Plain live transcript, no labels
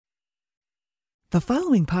The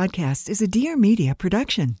following podcast is a Dear Media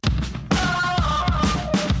production.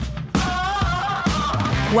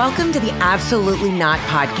 Welcome to the Absolutely Not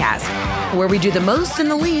podcast, where we do the most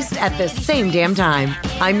and the least at the same damn time.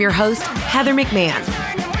 I'm your host, Heather McMahon.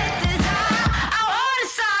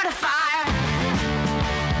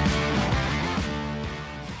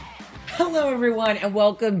 Hello, everyone, and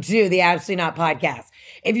welcome to the Absolutely Not podcast.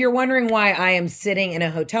 If you're wondering why I am sitting in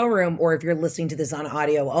a hotel room, or if you're listening to this on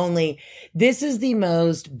audio only, this is the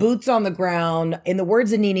most boots on the ground, in the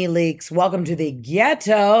words of Nene Leakes, welcome to the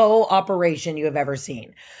ghetto operation you have ever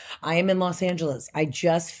seen. I am in Los Angeles. I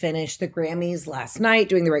just finished the Grammys last night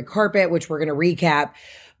doing the red carpet, which we're going to recap.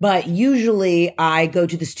 But usually I go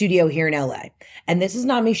to the studio here in LA. And this is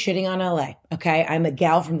not me shitting on LA, okay? I'm a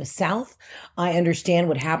gal from the South. I understand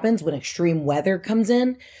what happens when extreme weather comes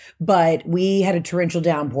in. But we had a torrential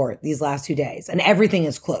downpour these last 2 days and everything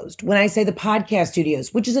is closed. When I say the podcast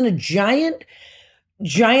studios, which is in a giant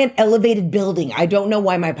elevated building. I don't know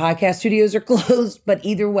why my podcast studios are closed, but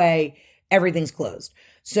either way, everything's closed.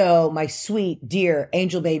 So my sweet, dear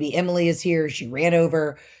angel baby, Emily, is here. She ran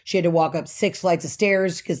over. She had to walk up 6 flights of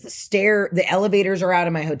stairs because the elevators are out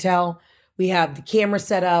of my hotel. We have the camera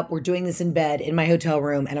set up. We're doing this in bed in my hotel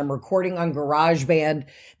room, and I'm recording on GarageBand.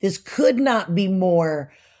 This could not be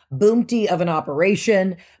more boomty of an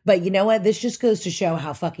operation. But you know what? This just goes to show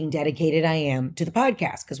how fucking dedicated I am to the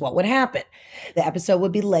podcast. Because what would happen? The episode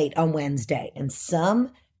would be late on Wednesday, and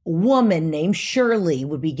some woman named Shirley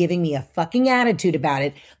would be giving me a fucking attitude about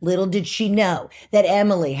it. Little did she know that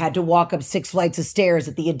Emily had to walk up 6 flights of stairs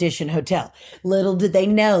at the Edition Hotel. Little did they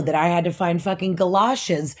know that I had to find fucking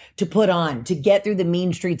galoshes to put on to get through the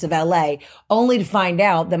mean streets of LA, only to find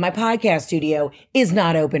out that my podcast studio is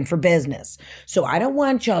not open for business. So I don't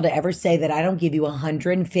want y'all to ever say that I don't give you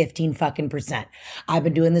 115 fucking percent. I've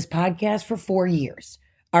been doing this podcast for 4 years.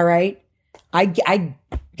 All right.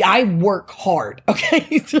 I work hard,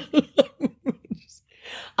 okay?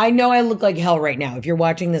 I know I look like hell right now. If you're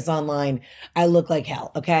watching this online, I look like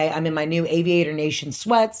hell, okay? I'm in my new Aviator Nation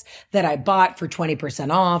sweats that I bought for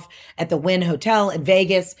 20% off at the Wynn Hotel in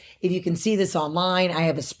Vegas. If you can see this online, I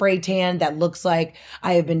have a spray tan that looks like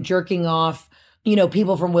I have been jerking off,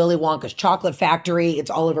 people from Willy Wonka's chocolate factory.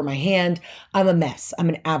 It's all over my hand. I'm a mess. I'm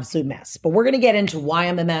an absolute mess. But we're going to get into why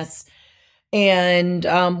I'm a mess. And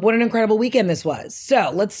what an incredible weekend this was.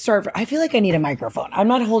 So let's start. I feel like I need a microphone. I'm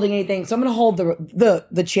not holding anything, so I'm going to hold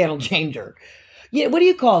the channel changer. Yeah, what do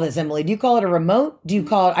you call this, Emily? Do you call it a remote?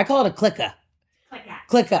 I call it a clicker.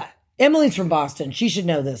 Clicker. Emily's from Boston. She should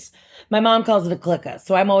know this. My mom calls it a clicker.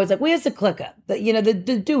 So I'm always like, where's the clicker? The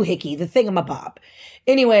doohickey, the thingamabob.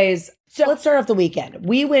 Anyways, so let's start off the weekend.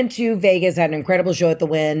 We went to Vegas, had an incredible show at the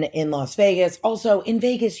Wynn in Las Vegas. Also, in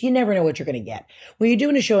Vegas, you never know what you're going to get. When you're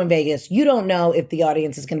doing a show in Vegas, you don't know if the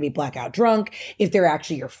audience is going to be blackout drunk, if they're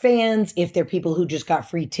actually your fans, if they're people who just got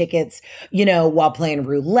free tickets, while playing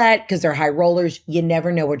roulette because they're high rollers. You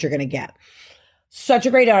never know what you're going to get. Such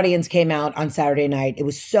a great audience came out on Saturday night. It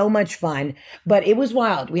was so much fun, but it was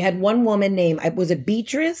wild. We had one woman named, was it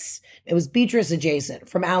Beatrice? It was Beatrice adjacent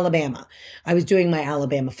from Alabama. I was doing my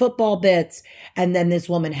Alabama football bits. And then this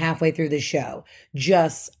woman halfway through the show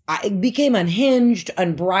I became unhinged,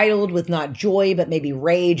 unbridled with not joy, but maybe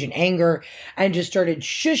rage and anger, and just started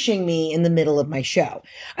shushing me in the middle of my show.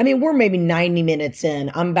 I mean, we're maybe 90 minutes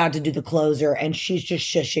in. I'm about to do the closer and she's just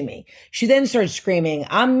shushing me. She then started screaming,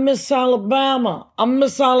 I'm Miss Alabama. I'm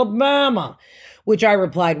Miss Alabama. Which I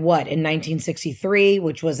replied, what, in 1963,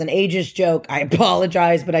 which was an ageist joke. I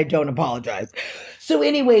apologize, but I don't apologize. So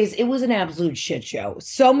anyways, it was an absolute shit show.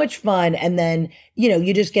 So much fun. And then,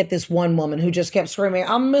 you just get this one woman who just kept screaming,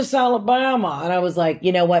 I'm Miss Alabama. And I was like,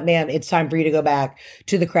 you know what, ma'am, it's time for you to go back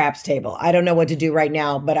to the craps table. I don't know what to do right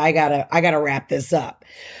now, but I gotta wrap this up.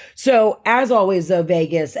 So as always, though,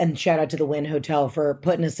 Vegas, and shout out to the Wynn Hotel for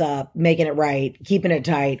putting us up, making it right, keeping it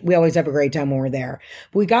tight. We always have a great time when we're there.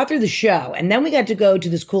 But we got through the show, and then we got to go to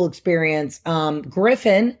this cool experience.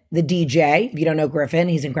 Griffin, the DJ, if you don't know Griffin,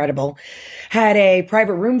 he's incredible, had a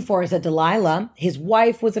private room for us at Delilah. His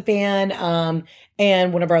wife was a fan,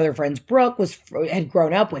 and one of our other friends, Brooke, had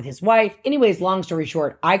grown up with his wife. Anyways, long story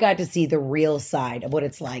short, I got to see the real side of what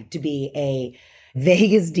it's like to be a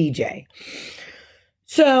Vegas DJ.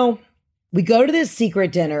 So we go to this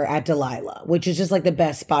secret dinner at Delilah, which is just like the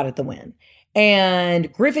best spot at the Wynn.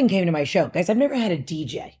 And Griffin came to my show. Guys, I've never had a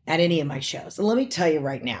DJ at any of my shows. And let me tell you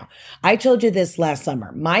right now, I told you this last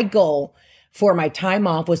summer. My goal for my time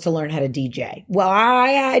off was to learn how to DJ. Well,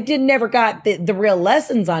 I didn't never got the real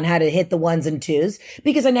lessons on how to hit the ones and twos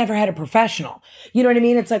because I never had a professional. You know what I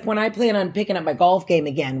mean? It's like when I plan on picking up my golf game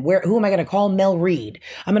again, who am I going to call? Mel Reed.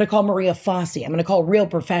 I'm going to call Maria Fossey. I'm going to call real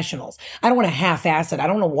professionals. I don't want to half-ass it. I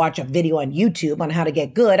don't want to watch a video on YouTube on how to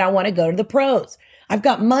get good. I want to go to the pros. I've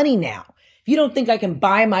got money now. If you don't think I can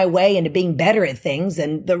buy my way into being better at things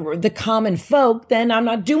and the common folk, then I'm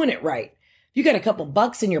not doing it right. You got a couple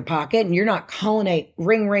bucks in your pocket and you're not calling a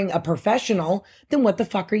ring a professional, then what the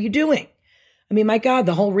fuck are you doing? I mean, my God,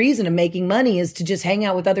 the whole reason of making money is to just hang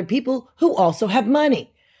out with other people who also have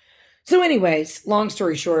money. So anyways, long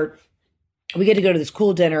story short, we get to go to this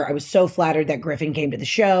cool dinner. I was so flattered that Griffin came to the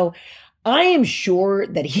show. I am sure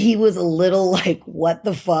that he was a little like, what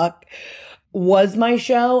the fuck was my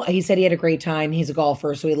show? He said he had a great time. He's a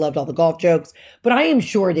golfer, so he loved all the golf jokes. But I am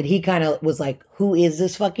sure that he kind of was like, who is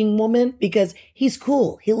this fucking woman? Because he's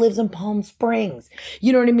cool. He lives in Palm Springs.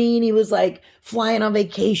 You know what I mean? He was like flying on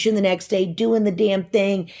vacation the next day, doing the damn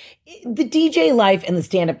thing. The DJ life and the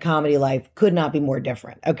stand-up comedy life could not be more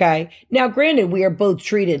different, okay? Now, granted, we are both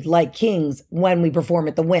treated like kings when we perform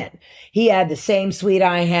at the Wynn. He had the same suite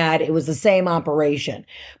I had. It was the same operation.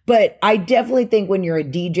 But I definitely think when you're a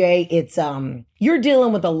DJ, it's you're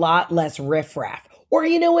dealing with a lot less riffraff. Or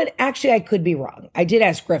you know what? Actually, I could be wrong. I did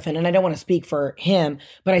ask Griffin, and I don't want to speak for him,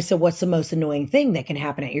 but I said, what's the most annoying thing that can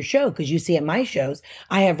happen at your show? Because you see at my shows,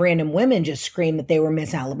 I have random women just scream that they were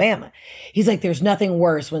Miss Alabama. He's like, there's nothing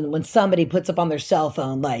worse when somebody puts up on their cell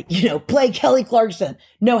phone, like, play Kelly Clarkson.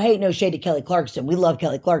 No hate, no shade to Kelly Clarkson. We love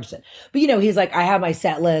Kelly Clarkson. But he's like, I have my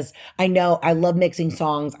set list. I know I love mixing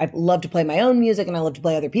songs. I love to play my own music and I love to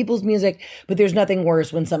play other people's music, but there's nothing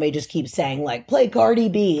worse when somebody just keeps saying like, play Cardi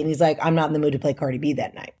B. And he's like, I'm not in the mood to play Cardi B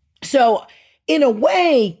that night. So in a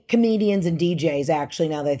way, comedians and DJs actually,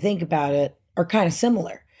 now that I think about it, are kind of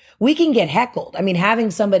similar. We can get heckled. I mean,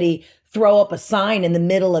 having somebody throw up a sign in the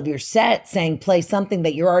middle of your set saying play something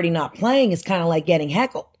that you're already not playing is kind of like getting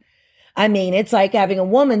heckled. I mean, it's like having a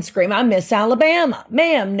woman scream, I miss Alabama.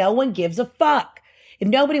 Ma'am, no one gives a fuck. If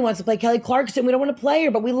nobody wants to play Kelly Clarkson, we don't want to play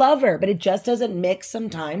her, but we love her. But it just doesn't mix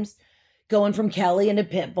sometimes going from Kelly into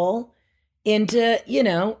Pitbull into,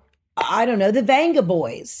 I don't know, the Vanga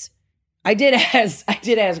Boys. I did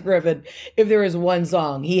ask Griffin if there was one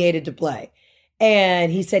song he hated to play.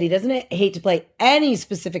 And he said he doesn't hate to play any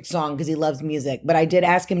specific song because he loves music. But I did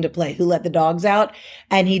ask him to play Who Let the Dogs Out,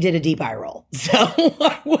 and he did a deep eye roll. So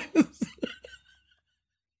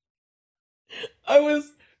I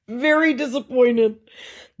was very disappointed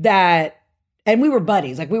that, and we were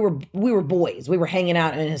buddies, like we were boys. We were hanging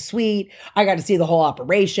out in his suite. I got to see the whole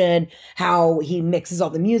operation, how he mixes all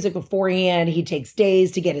the music beforehand. He takes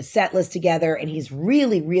days to get his set list together. And he's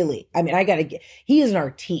really, really, I mean, he is an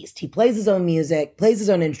artiste. He plays his own music, plays his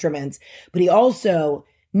own instruments, but he also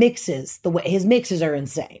mixes his mixes are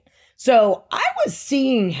insane. So I was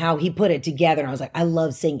seeing how he put it together. And I was like, I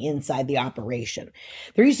love seeing inside the operation.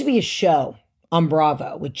 There used to be a show on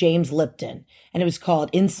Bravo with James Lipton, and it was called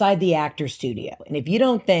Inside the Actor Studio. And if you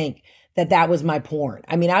don't think that was my porn,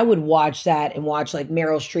 I mean, I would watch that and watch like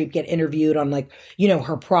Meryl Streep get interviewed on like,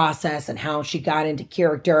 her process and how she got into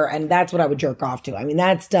character. And that's what I would jerk off to. I mean,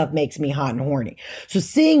 that stuff makes me hot and horny. So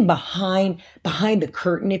seeing behind the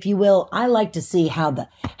curtain, if you will, I like to see how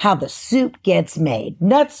the soup gets made.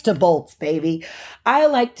 Nuts to bolts, baby. I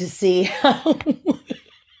like to see how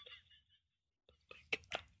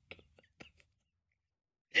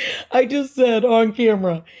I just said on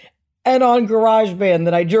camera and on GarageBand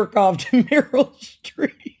that I jerk off to Meryl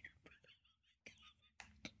Streep.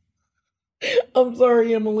 I'm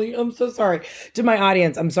sorry, Emily. I'm so sorry. To my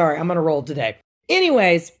audience, I'm sorry. I'm on a roll today.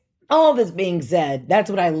 Anyways, all this being said, that's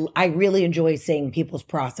what I really enjoy seeing people's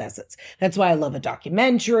processes. That's why I love a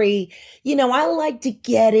documentary. I like to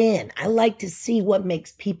get in. I like to see what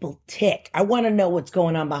makes people tick. I want to know what's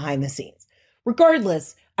going on behind the scenes.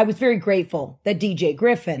 Regardless, I was very grateful that DJ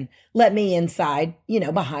Griffin let me inside,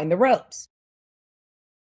 behind the ropes.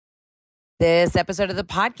 This episode of the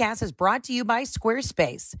podcast is brought to you by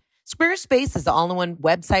Squarespace. Squarespace is the all-in-one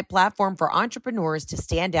website platform for entrepreneurs to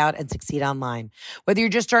stand out and succeed online. Whether you're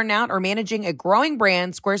just starting out or managing a growing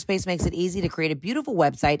brand, Squarespace makes it easy to create a beautiful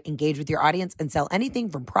website, engage with your audience, and sell anything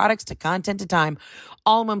from products to content to time,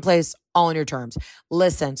 all in one place, all on your terms.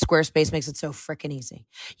 Listen, Squarespace makes it so freaking easy.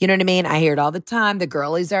 You know what I mean? I hear it all the time. The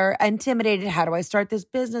girlies are intimidated. How do I start this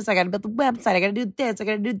business? I got to build the website. I got to do this. I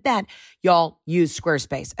got to do that. Y'all use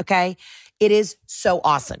Squarespace, okay? It is so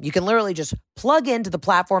awesome. You can literally just plug into the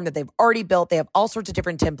platform that they've already built. They have all sorts of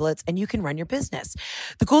different templates and you can run your business.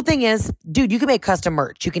 The cool thing is, dude, you can make custom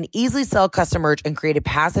merch. You can easily sell custom merch and create a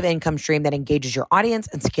passive income stream that engages your audience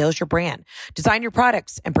and scales your brand. Design your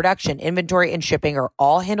products and production, inventory, and shipping are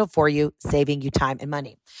all handled for you, saving you time and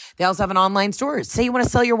money. They also have an online store. Say you want to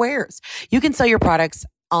sell your wares. You can sell your products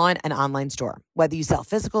on an online store. Whether you sell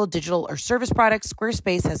physical, digital, or service products,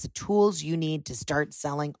 Squarespace has the tools you need to start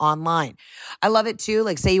selling online. I love it too.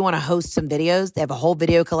 Like say you want to host some videos. They have a whole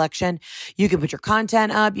video collection. You can put your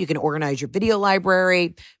content up. You can organize your video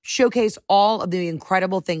library, showcase all of the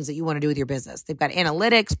incredible things that you want to do with your business. They've got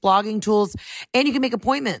analytics, blogging tools, and you can make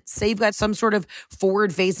appointments. Say you've got some sort of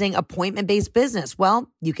forward-facing appointment-based business. Well,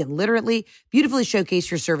 you can literally beautifully showcase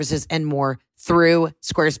your services and more through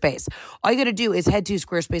Squarespace. All you got to do is head to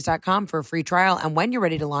squarespace.com for a free trial. And when you're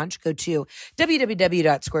ready to launch, go to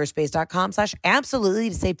www.squarespace.com/absolutely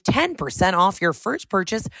to save 10% off your first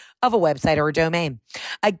purchase of a website or a domain.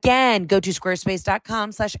 Again, go to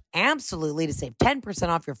squarespace.com/absolutely to save 10%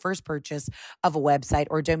 off your first purchase of a website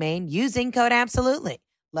or domain using code absolutely.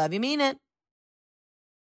 Love you, mean it.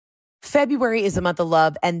 February is a month of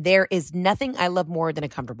love, and there is nothing I love more than a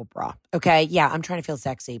comfortable bra. Okay. Yeah, I'm trying to feel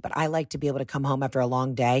sexy, but I like to be able to come home after a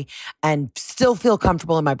long day and still feel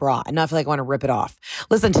comfortable in my bra and not feel like I want to rip it off.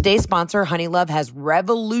 Listen, today's sponsor, Honey Love, has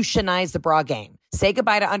revolutionized the bra game. Say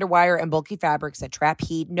goodbye to underwire and bulky fabrics that trap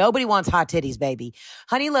heat. Nobody wants hot titties, baby.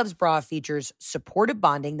 Honey Love's bra features supportive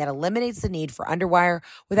bonding that eliminates the need for underwire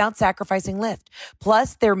without sacrificing lift.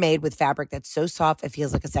 Plus, they're made with fabric that's so soft it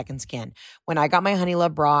feels like a second skin. When I got my Honey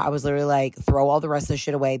Love bra, I was literally like, throw all the rest of the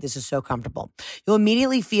shit away. This is so comfortable. You'll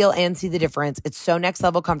immediately feel and see the difference. It's so next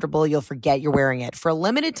level comfortable, you'll forget you're wearing it. For a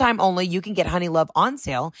limited time only, you can get Honey Love on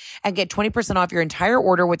sale and get 20% off your entire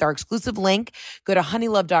order with our exclusive link. Go to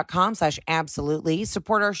honeylove.com/absolutely.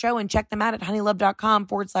 Support our show and check them out at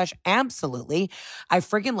honeylove.com/absolutely. I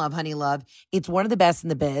freaking love Honey Love. It's one of the best in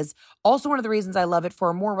the biz. Also, one of the reasons I love it, for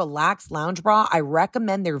a more relaxed lounge bra, I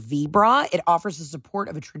recommend their V bra. It offers the support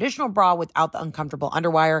of a traditional bra without the uncomfortable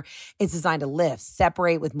underwire. It's designed to lift,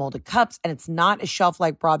 separate with molded cups, and it's not a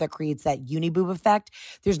shelf-like bra that creates that uni-boob effect.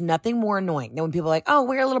 There's nothing more annoying than when people are like, oh,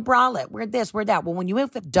 wear a little bralette, wear this, wear that. Well, when you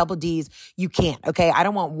have double Ds, you can't, okay? I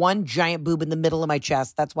don't want one giant boob in the middle of my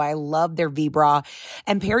chest. That's why I love their V bra.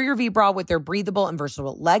 And pair your V bra with their breathable and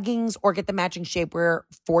versatile leggings, or get the matching shapewear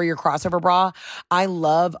for your crossover bra. I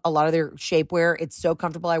love a lot of their shapewear. It's so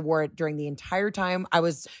comfortable. I wore it during the entire time I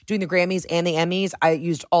was doing the Grammys and the Emmys. I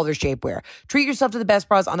used all their shapewear. Treat yourself to the best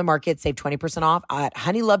bras on the market. Save 20% off at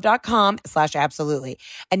honeylove.com/absolutely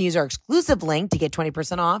and use our exclusive link to get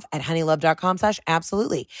 20% off at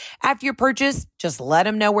honeylove.com/absolutely. After your purchase, just let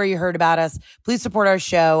them know where you heard about us. Please support our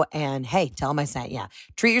show, and hey, tell them I sent you.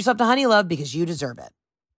 Treat yourself to Honey Love because you deserve it.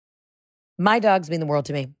 My dogs mean the world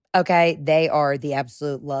to me. Okay. They are the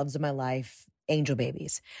absolute loves of my life, angel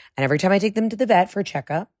babies. And every time I take them to the vet for a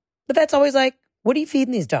checkup, the vet's always like, what are you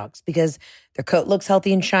feeding these dogs? Because their coat looks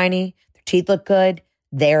healthy and shiny. Their teeth look good.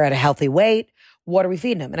 They're at a healthy weight. What are we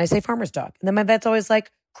feeding them? And I say Farmer's Dog. And then my vet's always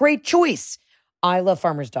like, great choice. I love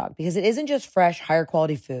Farmer's Dog because it isn't just fresh, higher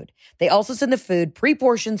quality food. They also send the food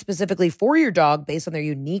pre-portioned specifically for your dog based on their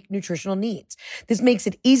unique nutritional needs. This makes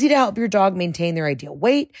it easy to help your dog maintain their ideal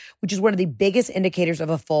weight, which is one of the biggest indicators of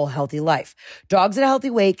a full, healthy life. Dogs at a healthy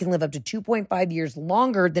weight can live up to 2.5 years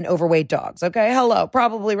longer than overweight dogs. Okay, hello,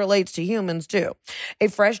 probably relates to humans too. A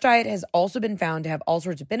fresh diet has also been found to have all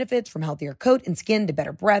sorts of benefits, from healthier coat and skin to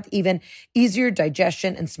better breath, even easier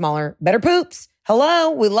digestion and smaller, better poops. Hello,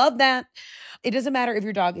 we love that. It doesn't matter if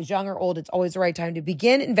your dog is young or old. It's always the right time to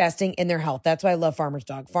begin investing in their health. That's why I love Farmer's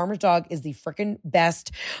Dog. Farmer's Dog is the freaking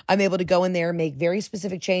best. I'm able to go in there, make very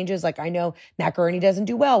specific changes. Like I know macaroni doesn't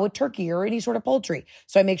do well with turkey or any sort of poultry.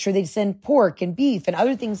 So I make sure they send pork and beef and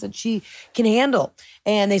other things that she can handle.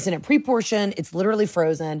 And they send it pre-portioned. It's literally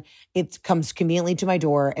frozen. It comes conveniently to my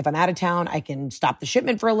door. If I'm out of town, I can stop the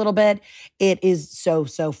shipment for a little bit. It is so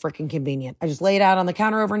freaking convenient. I just lay it out on the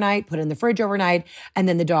counter overnight, put it in the fridge overnight, and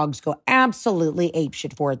then the dogs go absolutely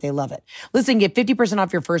apeshit for it. They love it. Listen, get 50%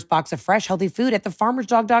 off your first box of fresh, healthy food at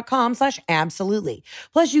thefarmersdog.com/absolutely.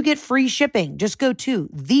 Plus, you get free shipping. Just go to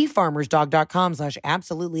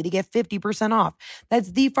thefarmersdog.com/absolutely to get 50% off.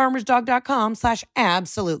 That's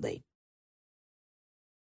thefarmersdog.com/absolutely.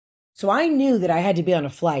 So I knew that I had to be on a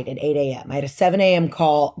flight at 8 a.m. I had a 7 a.m.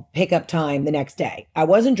 call pickup time the next day. I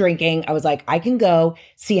wasn't drinking. I was like, I can go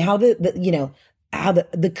see how the how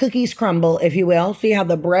the cookies crumble, if you will, see how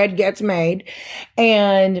the bread gets made,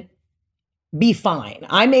 and be fine.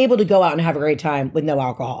 I'm able to go out and have a great time with no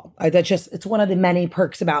alcohol. It's one of the many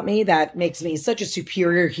perks about me that makes me such a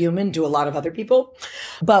superior human to a lot of other people.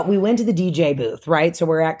 But we went to the DJ booth, right? So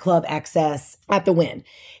we're at Club XS at the Wynn.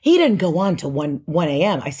 He didn't go on till 1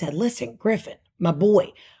 a.m. I said, listen, Griffin, my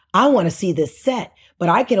boy, I want to see this set, but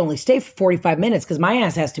I can only stay for 45 minutes because my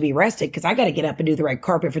ass has to be rested because I got to get up and do the red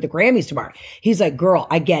carpet for the Grammys tomorrow. He's like, girl,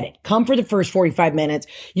 I get it. Come for the first 45 minutes.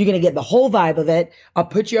 You're going to get the whole vibe of it. I'll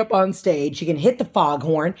put you up on stage. You can hit the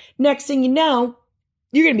foghorn. Next thing you know,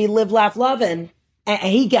 you're going to be live, laugh, loving. And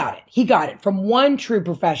he got it. He got it. From one true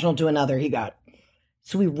professional to another, he got it.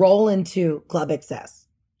 So we roll into Club XS.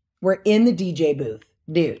 We're in the DJ booth.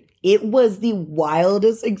 Dude, it was the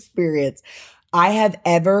wildest experience I have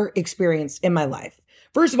ever experienced in my life.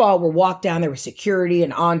 First of all, we're walked down there with security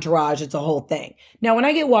and entourage. It's a whole thing. Now, when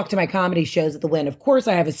I get walked to my comedy shows at the Wynn, of course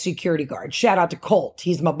I have a security guard. Shout out to Colt.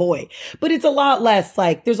 He's my boy. But it's a lot less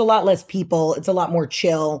there's a lot less people. It's a lot more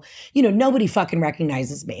chill. You know, nobody fucking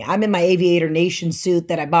recognizes me. I'm in my Aviator Nation suit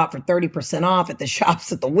that I bought for 30% off at the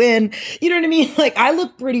shops at the Wynn. You know what I mean? Like, I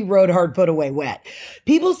look pretty road hard, put away wet.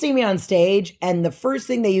 People see me on stage, and the first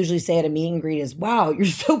thing they usually say at a meet and greet is, wow, you're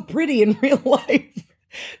so pretty in real life.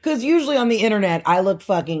 Because usually on the internet, I look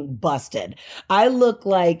fucking busted. I look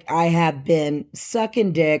like I have been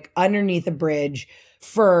sucking dick underneath a bridge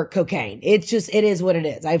for cocaine. It is what it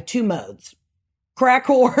is. I have two modes, crack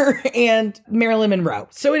whore and Marilyn Monroe.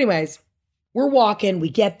 So anyways, we're walking, we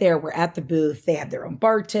get there, we're at the booth. They have their own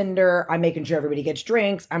bartender. I'm making sure everybody gets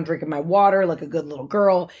drinks. I'm drinking my water like a good little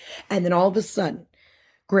girl. And then all of a sudden,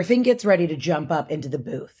 Griffin gets ready to jump up into the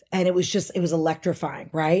booth. And it was electrifying,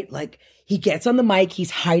 right? Like, he gets on the mic,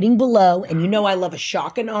 he's hiding below, and you know I love a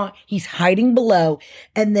shock and awe. He's hiding below,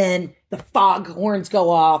 and then the fog horns go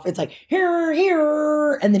off. It's like, here,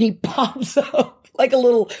 here, and then he pops up almost like a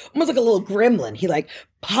little gremlin. He like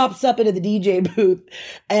pops up into the DJ booth,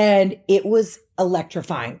 and it was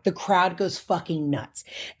electrifying. The crowd goes fucking nuts.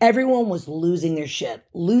 Everyone was losing their shit,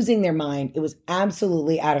 losing their mind. It was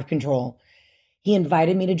absolutely out of control. He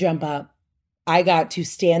invited me to jump up. I got to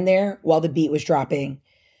stand there while the beat was dropping.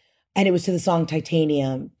 And it was to the song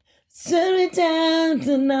Titanium. I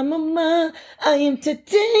am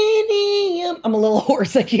titanium. I'm a little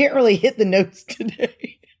hoarse. I can't really hit the notes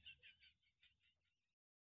today.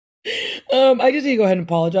 I just need to go ahead and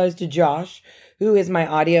apologize to Josh, who is my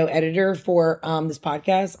audio editor for this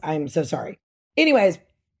podcast. I'm so sorry. Anyways,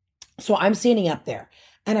 so I'm standing up there.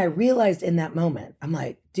 And I realized in that moment, I'm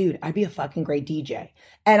like, dude, I'd be a fucking great DJ.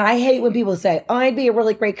 And I hate when people say, oh, I'd be a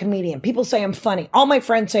really great comedian. People say I'm funny. All my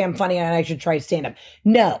friends say I'm funny and I should try stand up.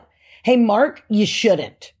 No. Hey, Mark, you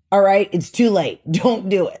shouldn't. All right. It's too late. Don't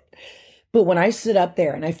do it. But when I stood up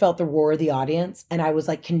there and I felt the roar of the audience and I was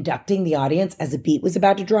like conducting the audience as the beat was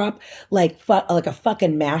about to drop, like a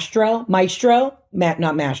fucking maestro.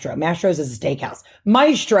 Not Mastro. Mastro's is a steakhouse.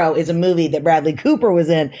 Maestro is a movie that Bradley Cooper was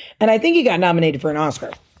in. And I think he got nominated for an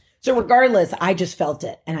Oscar. So regardless, I just felt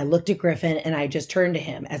it. And I looked at Griffin and I just turned to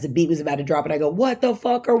him as the beat was about to drop. And I go, what the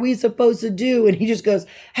fuck are we supposed to do? And he just goes,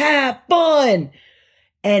 have fun.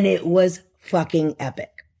 And it was fucking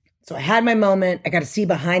epic. So I had my moment. I got to see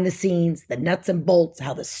behind the scenes, the nuts and bolts,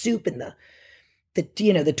 how the soup and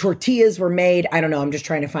the tortillas were made. I don't know. I'm just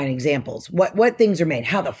trying to find examples. What things are made,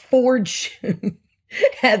 how the Ford,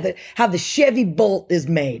 how the Chevy Bolt is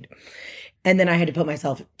made. And then I had to put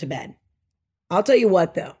myself to bed. I'll tell you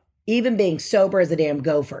what though, even being sober as a damn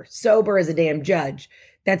gopher, sober as a damn judge,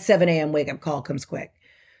 that 7 a.m. wake up call comes quick.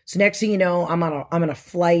 So next thing you know, I'm on a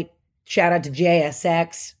flight. Shout out to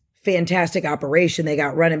JSX. Fantastic operation they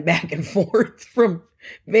got running back and forth from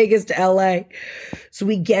Vegas to LA. So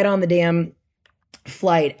we get on the damn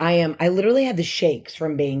flight. I literally had the shakes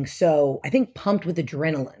from being I think pumped with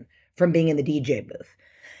adrenaline from being in the DJ booth.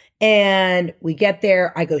 And we get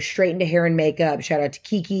there. I go straight into hair and makeup. Shout out to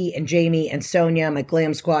Kiki and Jamie and Sonia, my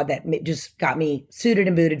glam squad that just got me suited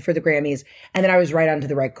and booted for the Grammys. And then I was right onto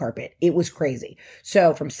the red carpet. It was crazy.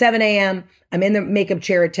 So from 7 a.m., I'm in the makeup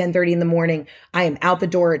chair at 10:30 in the morning. I am out the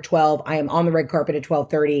door at 12. I am on the red carpet at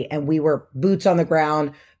 12:30. And we were boots on the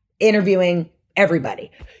ground interviewing everybody.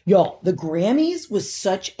 Y'all, the Grammys was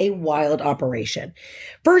such a wild operation.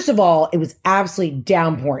 First of all, it was absolutely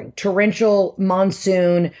downpouring, torrential,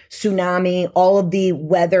 monsoon, tsunami, all of the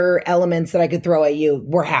weather elements that I could throw at you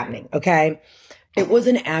were happening. Okay. It was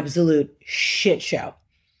an absolute shit show.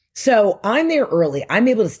 So I'm there early. I'm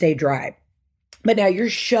able to stay dry. But now you're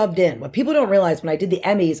shoved in. What people don't realize, when I did the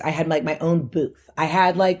Emmys, I had like my own booth. I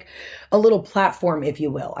had like a little platform, if you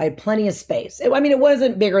will. I had plenty of space. I mean, it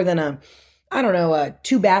wasn't bigger than a I don't know,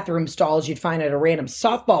 two bathroom stalls you'd find at a random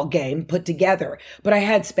softball game put together, but I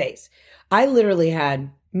had space. I literally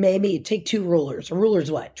had maybe take two rulers. A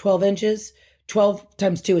ruler's what? 12 inches? 12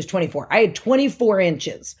 times 2 is 24. I had 24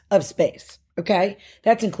 inches of space. Okay.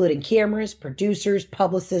 That's including cameras, producers,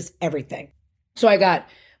 publicists, everything. So I got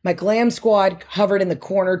my glam squad hovered in the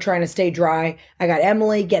corner trying to stay dry. I got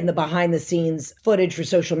Emily getting the behind the scenes footage for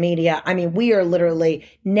social media. I mean, we are literally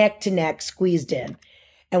neck to neck squeezed in.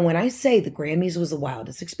 And when I say the Grammys was the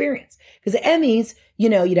wildest experience, because the Emmys,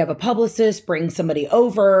 you'd have a publicist bring somebody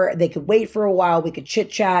over. They could wait for a while. We could chit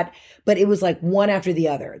chat, but it was like one after the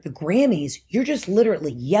other. The Grammys, you're just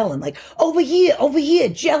literally yelling like, over here,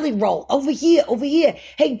 Jelly Roll, over here.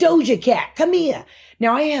 Hey, Doja Cat, come here.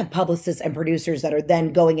 Now I have publicists and producers that are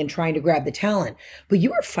then going and trying to grab the talent, but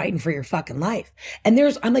you are fighting for your fucking life. And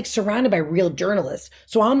I'm like surrounded by real journalists.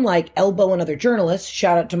 So I'm like elbowing other journalists.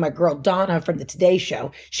 Shout out to my girl Donna from the Today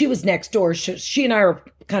Show. She was next door. She and I were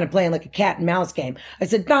kind of playing like a cat and mouse game. I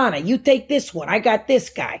said, Donna, you take this one. I got this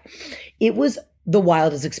guy. It was the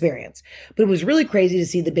wildest experience, but it was really crazy to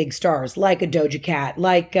see the big stars like a Doja Cat,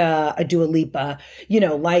 like a Dua Lipa,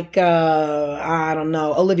 like, I don't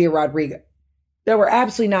know, Olivia Rodrigo. That were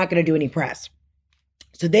absolutely not going to do any press.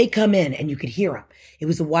 So they come in and you could hear them. It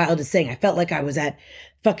was the wildest thing. I felt like I was at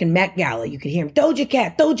fucking Met Gala. You could hear them, Doja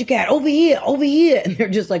Cat, over here. And they're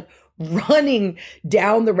just like running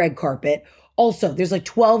down the red carpet. Also, there's like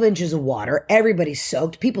 12 inches of water. Everybody's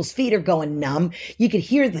soaked. People's feet are going numb. You could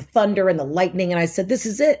hear the thunder and the lightning. And I said, this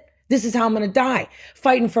is it. This is how I'm going to die.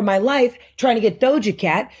 Fighting for my life, trying to get Doja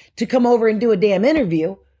Cat to come over and do a damn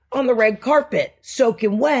interview on the red carpet,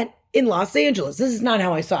 soaking wet in Los Angeles. This is not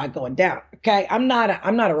how I saw it going down. Okay. I'm not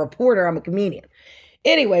a reporter. I'm a comedian.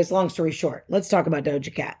 Anyways, long story short, let's talk about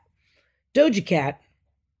Doja Cat. Doja Cat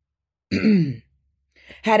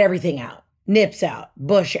had everything out, nips out,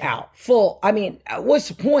 bush out, full. I mean, what's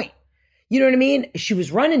the point? You know what I mean? She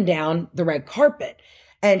was running down the red carpet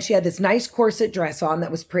and she had this nice corset dress on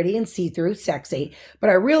that was pretty and see-through, sexy. But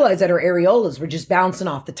I realized that her areolas were just bouncing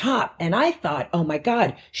off the top. And I thought, oh my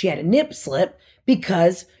God, she had a nip slip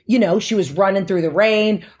because, she was running through the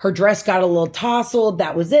rain. Her dress got a little tousled.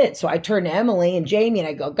 That was it. So I turned to Emily and Jamie and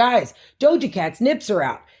I go, guys, Doja Cat's nips are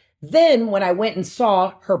out. Then when I went and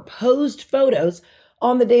saw her posed photos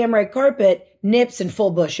on the damn red carpet, nips and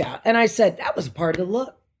full bush out. And I said, that was a part of the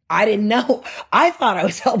look. I didn't know. I thought I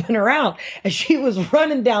was helping her out as she was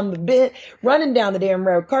running down the damn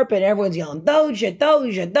red carpet and everyone's yelling, Doja,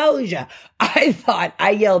 Doja, Doja. I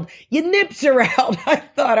yelled, your nips are out. I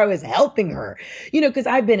thought I was helping her, because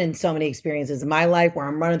I've been in so many experiences in my life where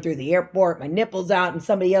I'm running through the airport, my nipples out and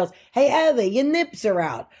somebody else, hey, Heather, your nips are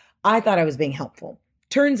out. I thought I was being helpful.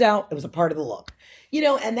 Turns out it was a part of the look.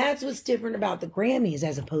 And that's what's different about the Grammys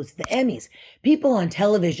as opposed to the Emmys. People on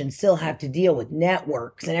television still have to deal with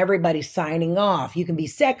networks and everybody signing off. You can be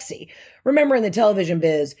sexy. Remember in the television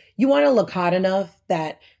biz, you want to look hot enough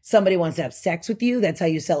that somebody wants to have sex with you. That's how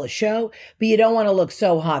you sell a show. But you don't want to look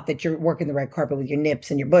so hot that you're working the red carpet with your nips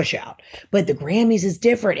and your bush out. But the Grammys is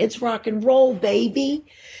different. It's rock and roll, baby.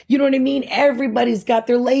 You know what I mean? Everybody's got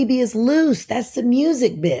their labias loose. That's the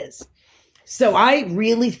music biz. So I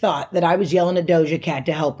really thought that I was yelling at Doja Cat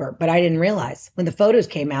to help her, but I didn't realize when the photos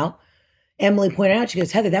came out, Emily pointed out, she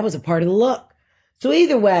goes, Heather, that was a part of the look. So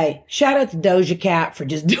either way, shout out to Doja Cat for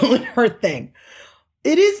just doing her thing.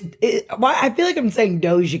 I feel like I'm saying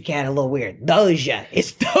Doja Cat a little weird. Doja.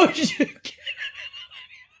 It's Doja Cat.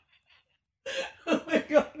 Oh my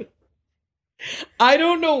God. I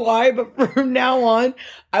don't know why, but from now on,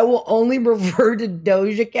 I will only refer to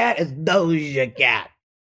Doja Cat as Doja Cat.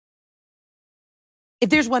 If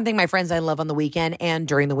there's one thing my friends and I love on the weekend and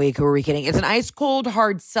during the week, who are we kidding? It's an ice cold,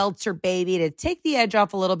 hard seltzer, baby, to take the edge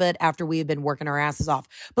off a little bit after we've been working our asses off.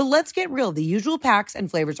 But let's get real. The usual packs and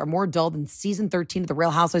flavors are more dull than season 13 of The Real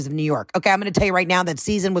Housewives of New York. Okay, I'm going to tell you right now that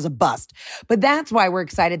season was a bust. But that's why we're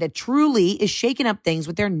excited that Truly is shaking up things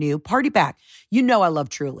with their new party pack. You know I love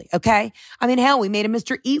Truly, okay? I mean, hell, we made a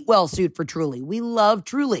Mr. Eat Well suit for Truly. We love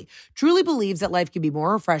Truly. Truly believes that life can be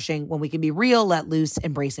more refreshing when we can be real, let loose,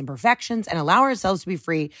 embrace imperfections, and allow ourselves to be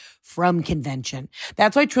free from convention.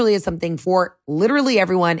 That's why Truly is something for literally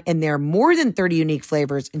everyone in their more than 30 unique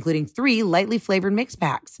flavors, including 3 lightly flavored mix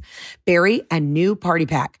packs, berry and new party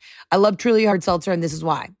pack. I love Truly Hard Seltzer, and this is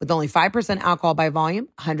why. With only 5% alcohol by volume,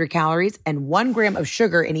 100 calories, and 1 gram of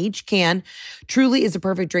sugar in each can, Truly is a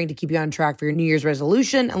perfect drink to keep you on track for your New Year's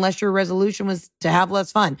resolution, unless your resolution was to have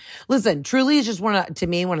less fun. Listen, Truly is just one of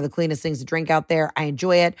the cleanest things to drink out there. I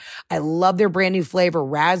enjoy it. I love their brand new flavor,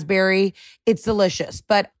 raspberry. It's delicious,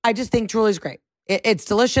 but I just think Truly's great. It's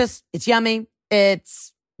delicious. It's yummy.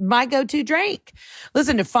 It's my go-to drink.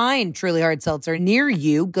 Listen, to find Truly Hard Seltzer near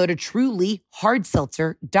you, go to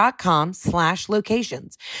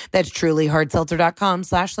trulyhardseltzer.com/locations. That's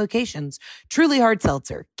trulyhardseltzer.com/locations. Truly Hard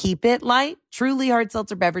Seltzer. Keep it light. Truly Hard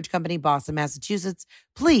Seltzer Beverage Company, Boston, Massachusetts.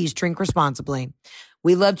 Please drink responsibly.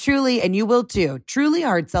 We love Truly, and you will too.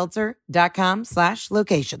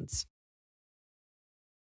 trulyhardseltzer.com/locations.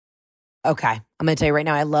 Okay, I'm going to tell you right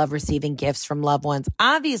now, I love receiving gifts from loved ones.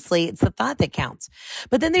 Obviously, it's the thought that counts.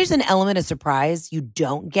 But then there's an element of surprise you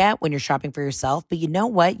don't get when you're shopping for yourself. But you know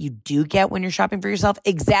what you do get when you're shopping for yourself?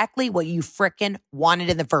 Exactly what you frickin'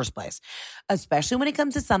 wanted in the first place, especially when it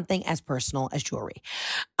comes to something as personal as jewelry.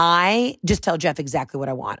 I just tell Jeff exactly what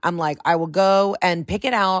I want. I'm like, I will go and pick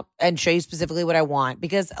it out and show you specifically what I want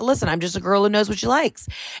because, listen, I'm just a girl who knows what she likes.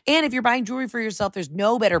 And if you're buying jewelry for yourself, there's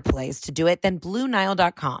no better place to do it than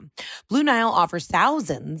BlueNile.com. Blue Nile offers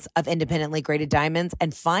thousands of independently graded diamonds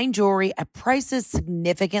and fine jewelry at prices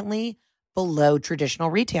significantly below traditional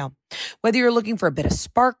retail. Whether you're looking for a bit of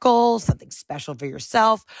sparkle, something special for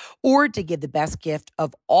yourself, or to give the best gift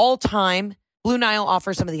of all time, Blue Nile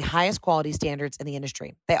offers some of the highest quality standards in the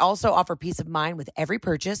industry. They also offer peace of mind with every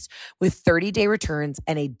purchase with 30-day returns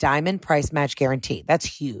and a diamond price match guarantee. That's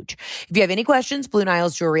huge. If you have any questions, Blue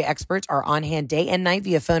Nile's jewelry experts are on hand day and night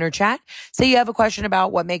via phone or chat. Say you have a question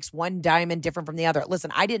about what makes one diamond different from the other.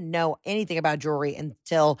 Listen, I didn't know anything about jewelry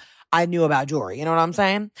until I knew about jewelry. You know what I'm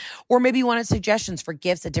saying? Or maybe you wanted suggestions for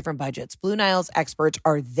gifts at different budgets. Blue Nile's experts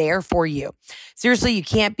are there for you. Seriously, you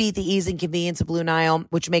can't beat the ease and convenience of Blue Nile,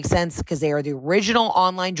 which makes sense because they are the original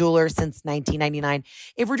online jeweler since 1999.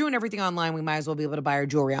 If we're doing everything online, we might as well be able to buy our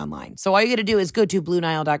jewelry online. So all you got to do is go to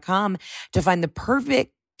BlueNile.com to find the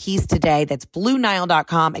perfect piece today. That's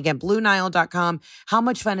BlueNile.com. Again, BlueNile.com. How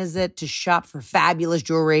much fun is it to shop for fabulous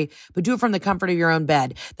jewelry, but do it from the comfort of your own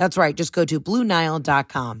bed? That's right. Just go to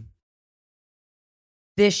BlueNile.com.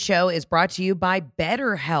 This show is brought to you by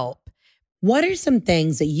BetterHelp. What are some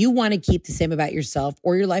things that you want to keep the same about yourself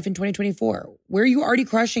or your life in 2024? Where are you already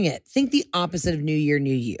crushing it? Think the opposite of New Year,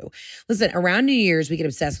 New You. Listen, around New Year's, we get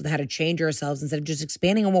obsessed with how to change ourselves instead of just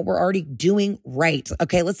expanding on what we're already doing right.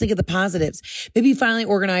 Okay, let's think of the positives. Maybe you finally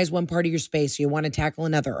organize one part of your space, so you want to tackle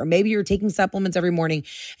another. Or maybe you're taking supplements every morning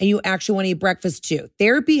and you actually want to eat breakfast too.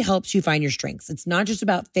 Therapy helps you find your strengths. It's not just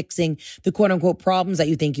about fixing the quote unquote problems that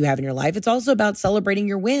you think you have in your life. It's also about celebrating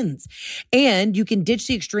your wins. And you can ditch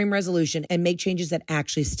the extreme resolution and make changes that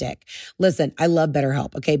actually stick. Listen, I love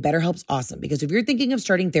BetterHelp. Okay, BetterHelp's awesome because if you're thinking of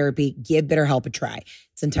starting therapy, give BetterHelp a try.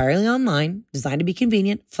 It's entirely online, designed to be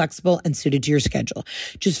convenient, flexible, and suited to your schedule.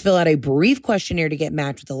 Just fill out a brief questionnaire to get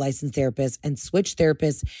matched with a licensed therapist and switch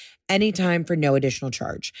therapists anytime for no additional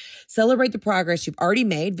charge. Celebrate the progress you've already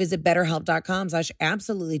made. Visit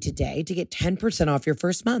BetterHelp.com/absolutely today to get 10% off your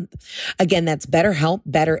first month. Again, that's BetterHelp,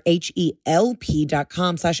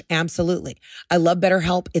 BetterHelp.com/absolutely. I love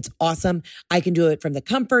BetterHelp. It's awesome. I can do it from the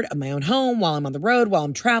comfort of my own home while I'm on the road, while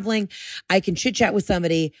I'm traveling. I can chit chat with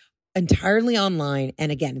somebody entirely online.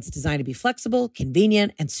 And again, it's designed to be flexible,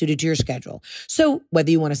 convenient, and suited to your schedule. So whether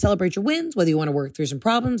you want to celebrate your wins, whether you want to work through some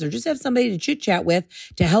problems, or just have somebody to chit chat with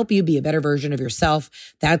to help you be a better version of yourself,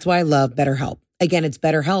 that's why I love BetterHelp. Again, it's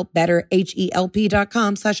BetterHelp,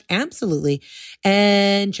 BetterHelp.com/absolutely.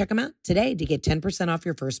 And check them out today to get 10% off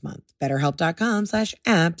your first month.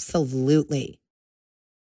 BetterHelp.com/absolutely.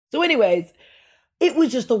 So anyways, it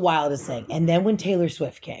was just the wildest thing. And then when Taylor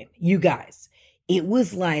Swift came, you guys, it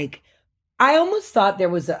was like, I almost thought there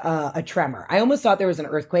was a tremor. I almost thought there was an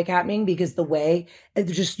earthquake happening because the way it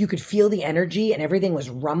just, you could feel the energy and everything was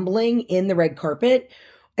rumbling in the red carpet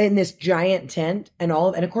in this giant tent and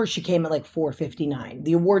and of course she came at like 4:59.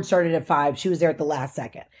 The award started at 5. She was there at the last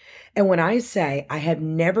second. And when I say I have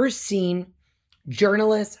never seen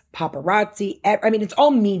journalists, paparazzi, I mean, it's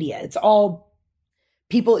all media. It's all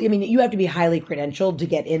people. I mean, you have to be highly credentialed to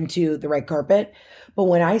get into the red carpet. But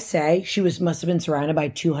when I say she must have been surrounded by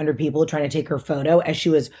 200 people trying to take her photo as she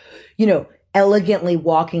was, elegantly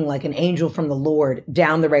walking like an angel from the Lord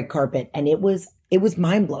down the red carpet. And it was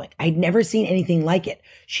mind blowing. I'd never seen anything like it.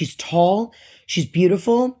 She's tall. She's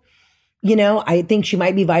beautiful. I think she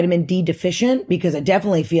might be vitamin D deficient because I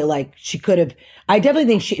definitely feel like I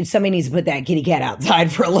definitely think somebody needs to put that kitty cat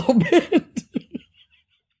outside for a little bit.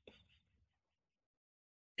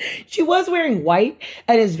 She was wearing white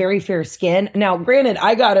and has very fair skin. Now, granted,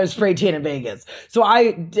 I got a spray tan in Vegas, so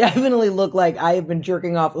I definitely look like I have been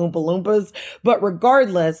jerking off Oompa Loompas. But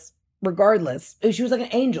regardless, she was like an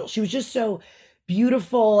angel. She was just so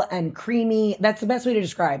beautiful and creamy. That's the best way to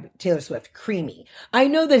describe Taylor Swift, creamy. I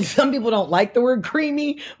know that some people don't like the word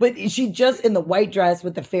creamy, but she just, in the white dress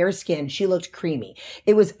with the fair skin, she looked creamy.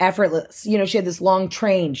 It was effortless. She had this long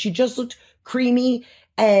train. She just looked creamy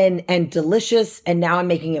and delicious. And now I'm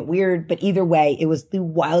making it weird. But either way, it was the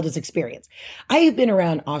wildest experience. I have been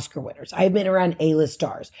around Oscar winners. I've been around A-list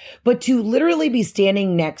stars, but to literally be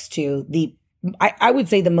standing next to I would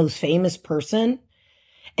say the most famous person,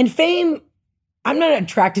 and fame, I'm not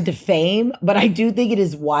attracted to fame, but I do think it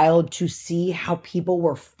is wild to see how people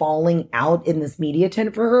were falling out in this media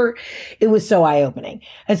tent for her. It was so eye-opening.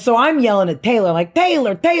 And so I'm yelling at Taylor, like,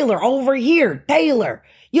 Taylor, over here, Taylor,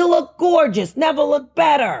 you look gorgeous, never look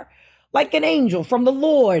better, like an angel from the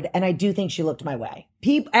Lord. And I do think she looked my way.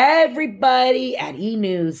 Everybody at E!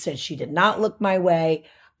 News said she did not look my way.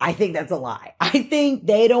 I think that's a lie. I think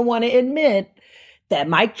they don't want to admit that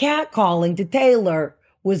my catcalling to Taylor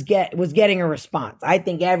was getting a response. I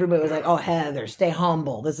think everybody was like, oh, Heather, stay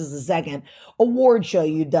humble. This is the second award show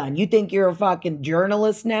you've done. You think you're a fucking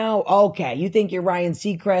journalist now? Okay. You think you're Ryan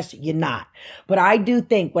Seacrest? You're not. But I do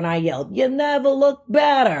think when I yelled, you never look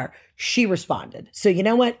better, she responded. So you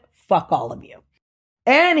know what? Fuck all of you.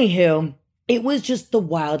 Anywho, it was just the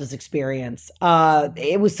wildest experience.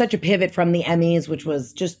 It was such a pivot from the Emmys, which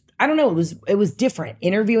was just, I don't know, it was different.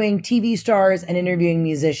 Interviewing TV stars and interviewing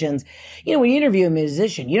musicians. You know, when you interview a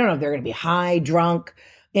musician, you don't know if they're going to be high, drunk,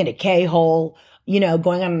 in a K-hole, you know,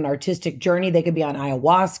 going on an artistic journey. They could be on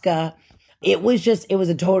ayahuasca. It was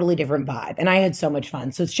a totally different vibe. And I had so much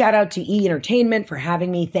fun. So shout out to E! Entertainment for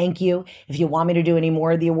having me. Thank you. If you want me to do any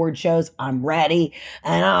more of the award shows, I'm ready.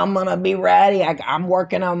 And I'm going to be ready. I'm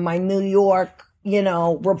working on my New York, you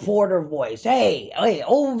know, reporter voice. Hey,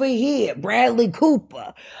 over here, Bradley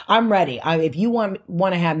Cooper. I'm ready. If you want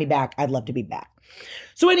to have me back, I'd love to be back.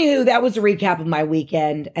 So anywho, that was a recap of my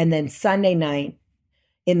weekend. And then Sunday night,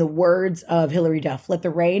 in the words of Hilary Duff, let the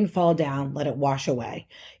rain fall down, let it wash away.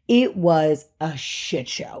 It was a shit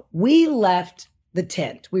show. We left the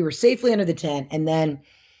tent. We were safely under the tent, and then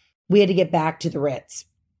we had to get back to the Ritz.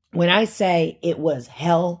 When I say it was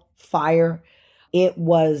hell fire, it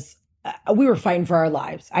was, we were fighting for our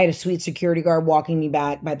lives. I had a sweet security guard walking me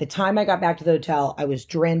back. By the time I got back to the hotel, I was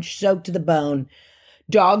drenched, soaked to the bone.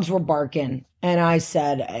 Dogs were barking. And I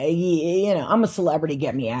said, you know, I'm a celebrity,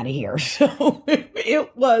 get me out of here. So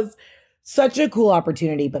it was such a cool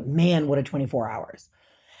opportunity, but man, what a 24 hours.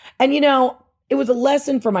 And, you know, it was a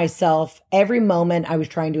lesson for myself. Every moment I was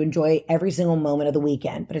trying to enjoy every single moment of the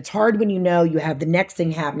weekend, but it's hard when you know you have the next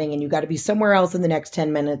thing happening and you got to be somewhere else in the next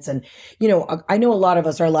 10 minutes. And, you know, I know a lot of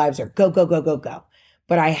us, our lives are go, go, go, go, go.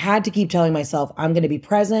 But I had to keep telling myself I'm going to be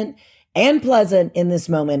present and pleasant in this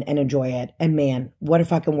moment and enjoy it. And man, what a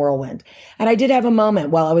fucking whirlwind. And I did have a moment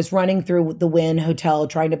while I was running through the Wynn Hotel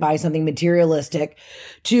trying to buy something materialistic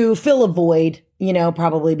to fill a void, you know,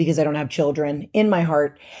 probably because I don't have children in my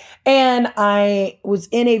heart. And I was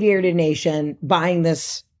in Aviator Nation buying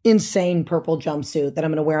this insane purple jumpsuit that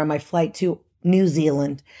I'm going to wear on my flight to New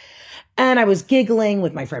Zealand. And I was giggling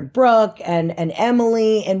with my friend Brooke and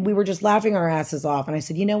Emily, and we were just laughing our asses off. And I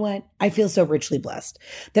said, you know what? I feel so richly blessed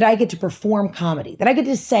that I get to perform comedy, that I get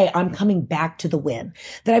to say I'm coming back to the Wynn,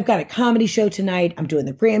 that I've got a comedy show tonight. I'm doing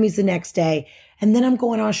the Grammys the next day. And then I'm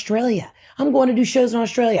going to Australia. I'm going to do shows in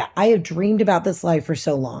Australia. I have dreamed about this life for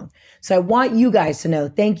so long. So I want you guys to know,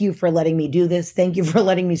 thank you for letting me do this. Thank you for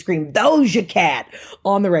letting me scream Doja Cat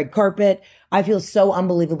on the red carpet. I feel so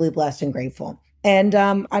unbelievably blessed and grateful. And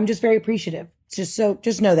I'm just very appreciative. Just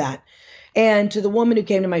know that. And to the woman who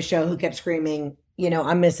came to my show who kept screaming, you know,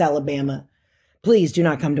 I'm Miss Alabama, please do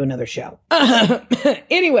not come to another show.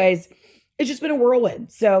 Anyways, it's just been a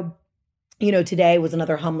whirlwind. So, you know, today was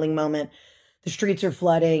another humbling moment. The streets are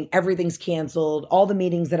flooding. Everything's canceled. All the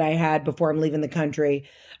meetings that I had before I'm leaving the country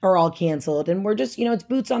are all canceled. And we're just, you know, it's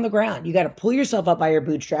boots on the ground. You got to pull yourself up by your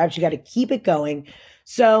bootstraps. You got to keep it going.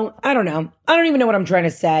 So I don't know. I don't even know what I'm trying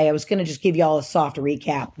to say. I was going to just give y'all a soft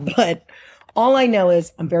recap, but all I know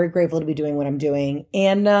is I'm very grateful to be doing what I'm doing.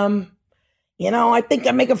 And, you know, I think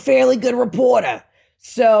I make a fairly good reporter.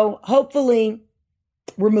 So hopefully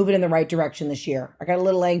we're moving in the right direction this year. I got a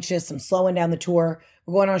little anxious. I'm slowing down the tour.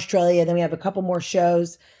 We're going to Australia. Then we have a couple more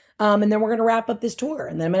shows. And then we're going to wrap up this tour.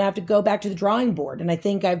 And then I'm going to have to go back to the drawing board. And I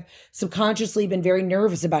think I've subconsciously been very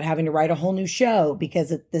nervous about having to write a whole new show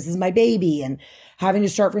because this is my baby and having to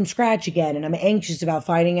start from scratch again. And I'm anxious about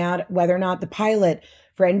finding out whether or not the pilot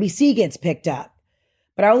for NBC gets picked up.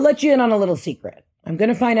 But I'll let you in on a little secret. I'm going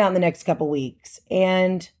to find out in the next couple weeks.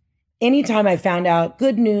 And anytime I found out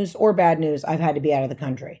good news or bad news, I've had to be out of the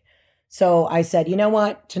country. So I said, you know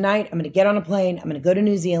what? Tonight, I'm going to get on a plane. I'm going to go to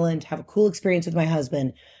New Zealand, have a cool experience with my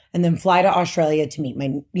husband, and then fly to Australia to meet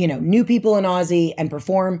my, you know, new people in Aussie and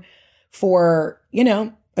perform for, you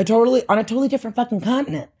know, on a totally different fucking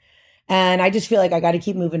continent. And I just feel like I got to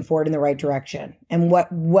keep moving forward in the right direction. And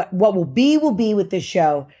what will be with this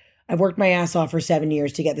show. I've worked my ass off for 7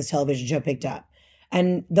 years to get this television show picked up.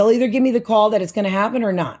 And they'll either give me the call that it's going to happen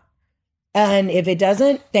or not. And if it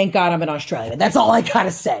doesn't, thank God I'm in Australia. That's all I got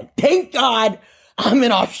to say. Thank God I'm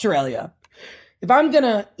in Australia. If I'm going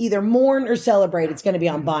to either mourn or celebrate, it's going to be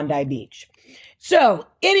on Bondi Beach. So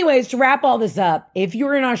anyways, to wrap all this up, if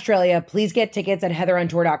you're in Australia, please get tickets at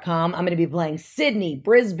heatherontour.com. I'm going to be playing Sydney,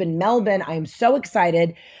 Brisbane, Melbourne. I am so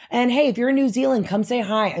excited. And hey, if you're in New Zealand, come say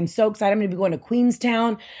hi. I'm so excited. I'm going to be going to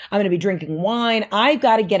Queenstown. I'm going to be drinking wine. I've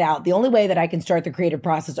got to get out. The only way that I can start the creative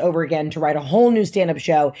process over again to write a whole new stand-up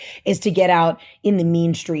show is to get out in the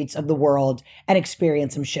mean streets of the world and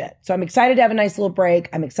experience some shit. So I'm excited to have a nice little break.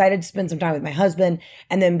 I'm excited to spend some time with my husband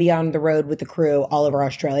and then be on the road with the crew all over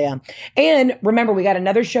Australia. And remember, we got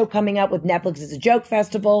another show coming up with Netflix's A Joke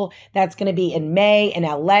Festival. That's going to be in May in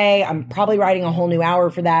LA. I'm probably writing a whole new hour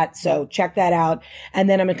for that. So check that out. And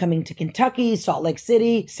then I'm coming to Kentucky, Salt Lake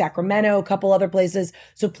City, Sacramento, a couple other places.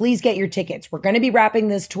 So please get your tickets. We're going to be wrapping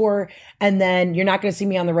this tour, and then you're not going to see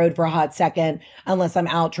me on the road for a hot second unless I'm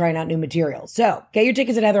out trying out new material. So get your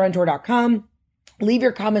tickets at heatherontour.com. Leave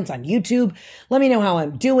your comments on YouTube. Let me know how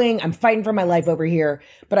I'm doing. I'm fighting for my life over here.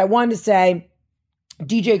 But I wanted to say,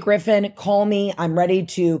 DJ Griffin, call me. I'm ready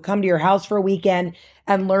to come to your house for a weekend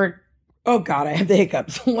and learn. Oh God, I have the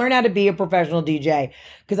hiccups. Learn how to be a professional DJ.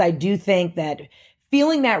 Because I do think that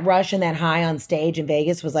feeling that rush and that high on stage in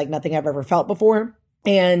Vegas was like nothing I've ever felt before.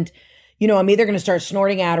 And, you know, I'm either going to start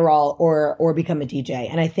snorting Adderall or become a DJ.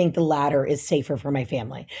 And I think the latter is safer for my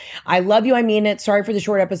family. I love you. I mean it. Sorry for the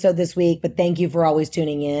short episode this week, but thank you for always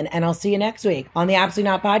tuning in. And I'll see you next week on the Absolutely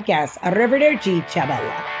Not Podcast. Arrivederci, ciao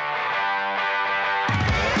bella.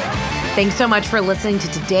 Thanks so much for listening to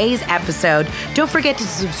today's episode. Don't forget to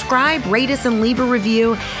subscribe, rate us, and leave a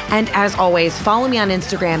review. And as always, follow me on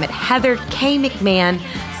Instagram at Heather K. McMahon.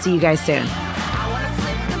 See you guys soon.